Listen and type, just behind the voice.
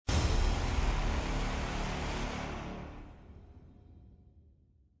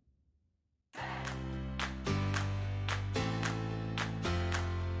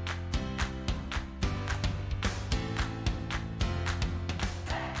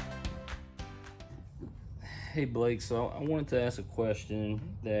Hey Blake, so I wanted to ask a question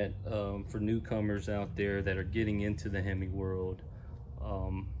that for newcomers out there that are getting into the Hemi world,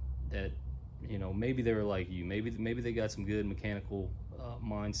 um, that maybe they were like you, maybe they got some good mechanical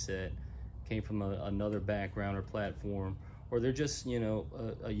mindset, came from another background or platform, or they're just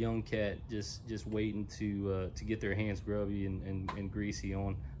a young cat just waiting to get their hands grubby and greasy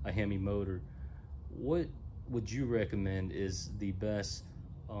on a Hemi motor. What would you recommend is the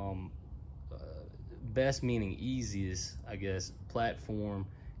um, uh, best meaning easiest, I guess, platform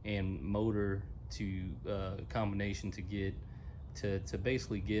and motor to combination to get to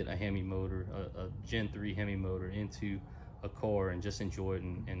basically get a Hemi motor, a Gen 3 Hemi motor into a car and just enjoy it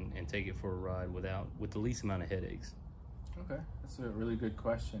and take it for a ride with the least amount of headaches? Okay, that's a really good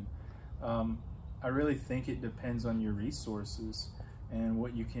question. I really think it depends on your resources and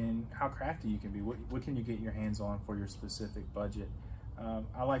how crafty you can be. What can you get your hands on for your specific budget?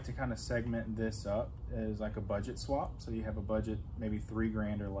 I like to kind of segment this up as like a budget swap. So you have a budget maybe $3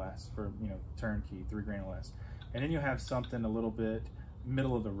 grand or less for turnkey, $3 grand or less, and then you have something a little bit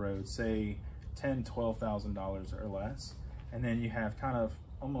middle of the road, say $10,000–$12,000 or less, and then you have kind of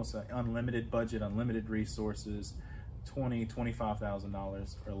almost an unlimited budget, unlimited resources,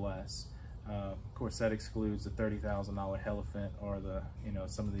 $20,000–$25,000 or less. Of course, that excludes the $30,000 Elephant or the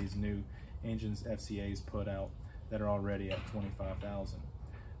some of these new engines FCA's put out that are already at $25,000.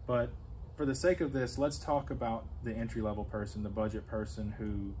 But for the sake of this, let's talk about the entry-level person, the budget person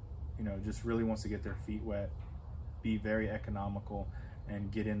who just really wants to get their feet wet, be very economical,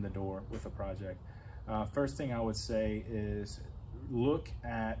 and get in the door with a project. First thing I would say is look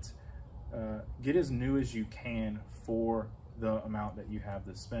at get as new as you can for the amount that you have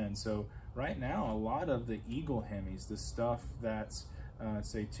to spend. So right now, a lot of the Eagle Hemis, the stuff that's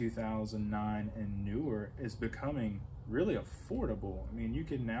say 2009 and newer, is becoming really affordable. I mean, you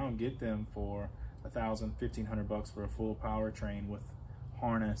can now get them for $1,000–$1,500 for a full powertrain with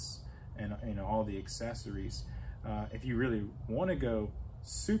harness and all the accessories. If you really want to go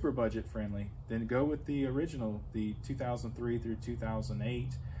super budget friendly, then go with the original, the 2003 through 2008,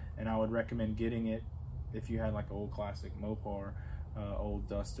 and I would recommend getting it if you had like an old classic Mopar, old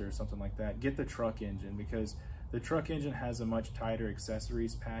Duster, something like that. Get the truck engine, because the truck engine has a much tighter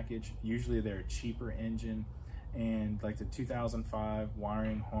accessories package. Usually they're a cheaper engine, and like the 2005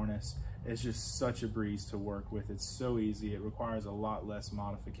 wiring harness is just such a breeze to work with. It's so easy. It requires a lot less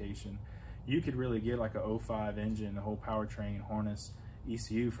modification. You could really get like a 05 engine, the whole powertrain, harness,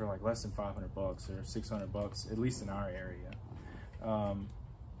 ECU for like less than $500 or $600, at least in our area.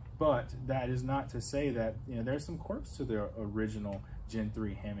 But that is not to say that there's some quirks to the original Gen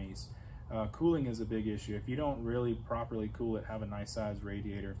 3 Hemis. Cooling is a big issue. If you don't really properly cool it, have a nice size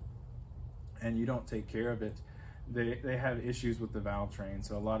radiator, and you don't take care of it, they have issues with the valve train.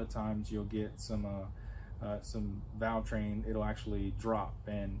 So a lot of times you'll get some valve train, it'll actually drop,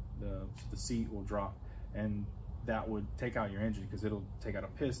 and the seat will drop, and that would take out your engine because it'll take out a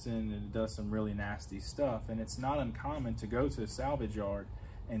piston, and it does some really nasty stuff. And it's not uncommon to go to a salvage yard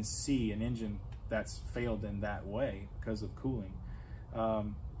and see an engine that's failed in that way because of cooling.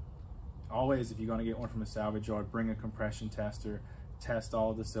 Always, if you're going to get one from a salvage yard, bring a compression tester, test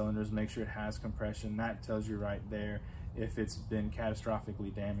all the cylinders, make sure it has compression. That tells you right there if it's been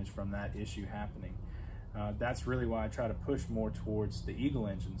catastrophically damaged from that issue happening. That's really why I try to push more towards the Eagle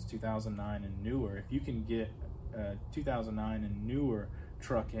engines, 2009 and newer. If you can get a 2009 and newer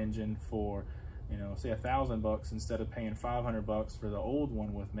truck engine for say $1,000 instead of paying $500 for the old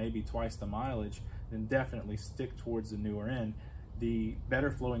one with maybe twice the mileage, then definitely stick towards the newer end. The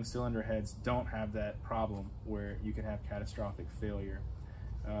better flowing cylinder heads don't have that problem where you can have catastrophic failure.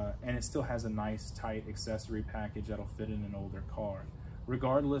 And it still has a nice tight accessory package that'll fit in an older car.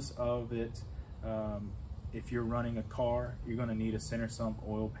 Regardless of it, if you're running a car, you're going to need a center sump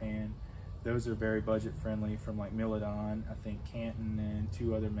oil pan. Those are very budget friendly from like Milidon. I think Canton and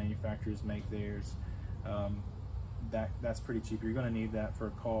 2 other manufacturers make theirs. That's pretty cheap. You're going to need that for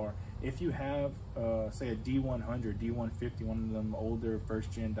a car. If you have, say, a D100, D150, one of them older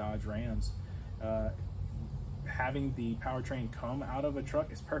first-gen Dodge Rams, having the powertrain come out of a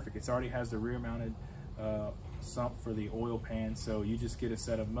truck is perfect. It already has the rear-mounted sump for the oil pan, so you just get a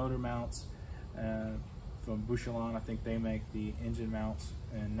set of motor mounts from Bouchelon. I think they make the engine mounts,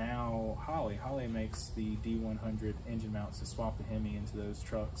 and now Holley makes the D100 engine mounts to swap the Hemi into those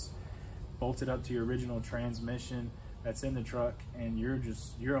trucks. Bolt it up to your original transmission that's in the truck, and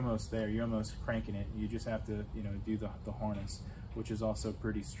you're almost there. You're almost cranking it. You just have to do the harness, which is also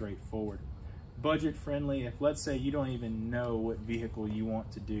pretty straightforward. Budget friendly. If, let's say, you don't even know what vehicle you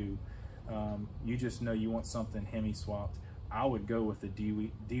want to do, you just know you want something Hemi swapped, I would go with the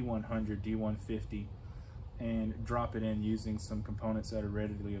D100, D150, and drop it in using some components that are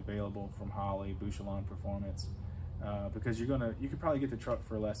readily available from Holley, Bouchelon Performance, because you could probably get the truck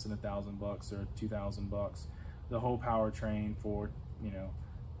for less than $1,000 or $2,000. The whole powertrain for, you know,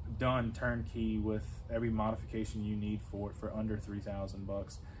 done turnkey with every modification you need for it for under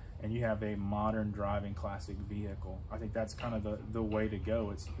 $3,000, and you have a modern driving classic vehicle. I think that's kind of the way to go.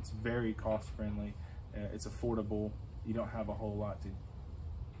 It's very cost friendly, it's affordable. You don't have a whole lot to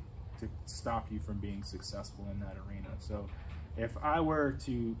stop you from being successful in that arena. So if I were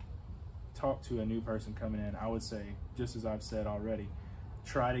to talk to a new person coming in, I would say, just as I've said already,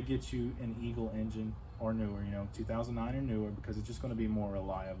 try to get you an Eagle engine or newer, you know, 2009 or newer, because it's just going to be more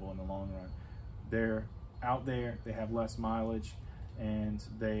reliable in the long run. They're out there, they have less mileage, and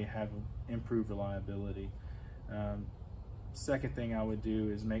they have improved reliability. Second thing I would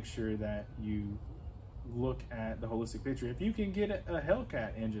do is make sure that you look at the holistic picture. If you can get a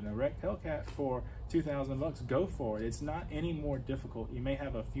Hellcat engine, a wrecked Hellcat for $2,000, go for it. It's not any more difficult. You may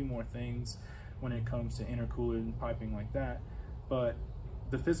have a few more things when it comes to intercooler and piping like that, but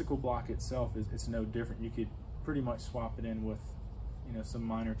the physical block itself it's no different. You could pretty much swap it in with, you know, some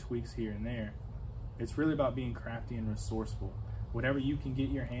minor tweaks here and there. It's really about being crafty and resourceful. Whatever you can get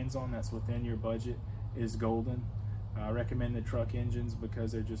your hands on that's within your budget is golden. I recommend the truck engines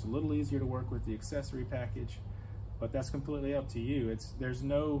because they're just a little easier to work with the accessory package, but that's completely up to you. There's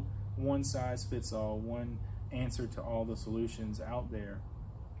no one size fits all, one answer to all the solutions out there.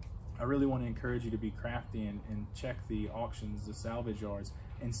 I really want to encourage you to be crafty and check the auctions, the salvage yards,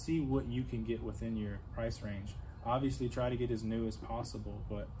 and see what you can get within your price range. Obviously try to get as new as possible,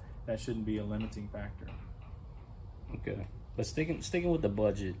 but that shouldn't be a limiting factor. Okay, but sticking with the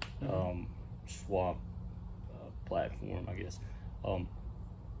budget swap platform, I guess.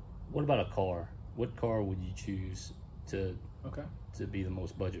 What about a car? What car would you choose to be the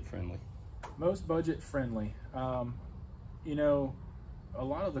most budget friendly? Most budget friendly. You know, a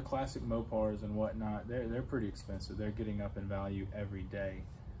lot of the classic Mopars and whatnot, they're pretty expensive. They're getting up in value every day.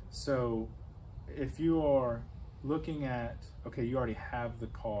 So if you are looking at, okay, you already have the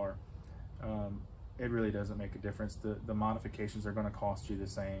car, it really doesn't make a difference. The modifications are going to cost you the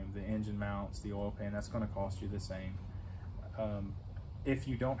same. The engine mounts, the oil pan, that's going to cost you the same. If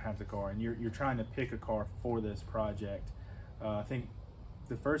you don't have the car and you're trying to pick a car for this project, I think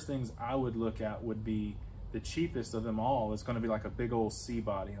the first things I would look at would be the cheapest of them all. It's going to be like a big old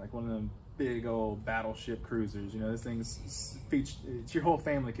C-body, like one of them big old battleship cruisers. You know, this thing's your whole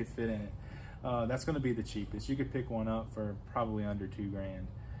family could fit in it. That's going to be the cheapest. You could pick one up for probably under $2,000.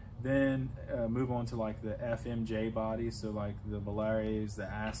 Then move on to like the FMJ bodies, so like the Valares, the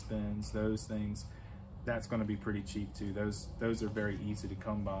Aspens, those things. That's going to be pretty cheap too. Those are very easy to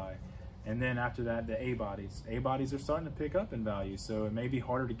come by. And then after that, the A bodies. A bodies are starting to pick up in value, so it may be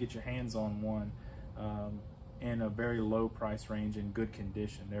harder to get your hands on one in a very low price range in good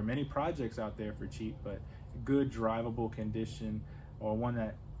condition. There are many projects out there for cheap, but good drivable condition, or one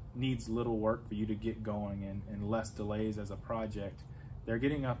that needs little work for you to get going and less delays as a project, they're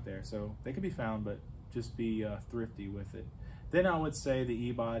getting up there. So they can be found, but just be thrifty with it. Then I would say the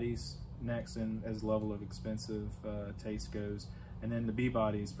E-bodies next in as level of expensive taste goes. And then the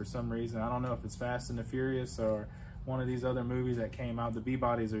B-bodies, for some reason, I don't know if it's Fast and the Furious or one of these other movies that came out, the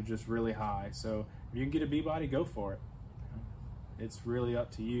B-bodies are just really high. So if you can get a B-body, go for it. It's really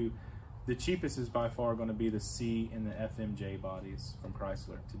up to you. The cheapest is by far going to be the C and the FMJ bodies from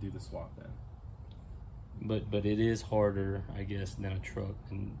Chrysler to do the swap in. But it is harder, I guess, than a truck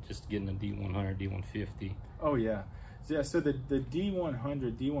and just getting a D100, D150. Oh yeah. So the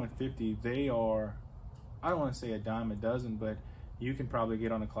D100, D150, they are, I don't want to say a dime a dozen, but you can probably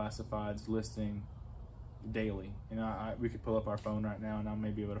get on a classifieds listing daily. You know, we could pull up our phone right now and I may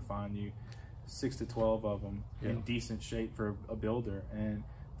be able to find you 6 to 12 of them in decent shape for a builder, and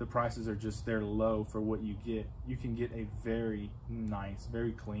the prices are just, they're low for what you get. You can get a very nice,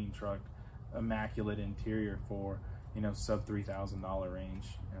 very clean truck, immaculate interior for, you know, sub $3,000 range.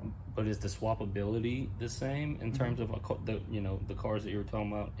 But is the swappability the same in terms of the cars that you were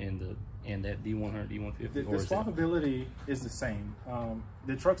talking about and that D100, D150? The swappability is the same.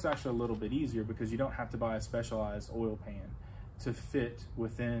 The truck's actually a little bit easier because you don't have to buy a specialized oil pan to fit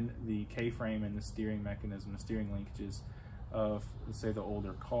within the K-frame and the steering mechanism, the steering linkages of, let's say, the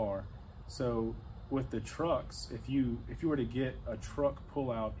older car. So with the trucks, if you were to get a truck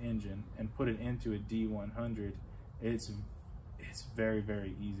pull-out engine and put it into a D100, it's very,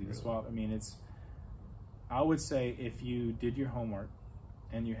 very easy to swap. I mean, I would say if you did your homework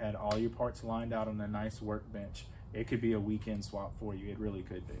and you had all your parts lined out on a nice workbench, it could be a weekend swap for you. It really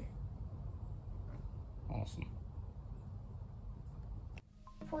could be. Awesome.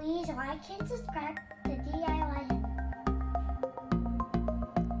 Please like and subscribe to DIY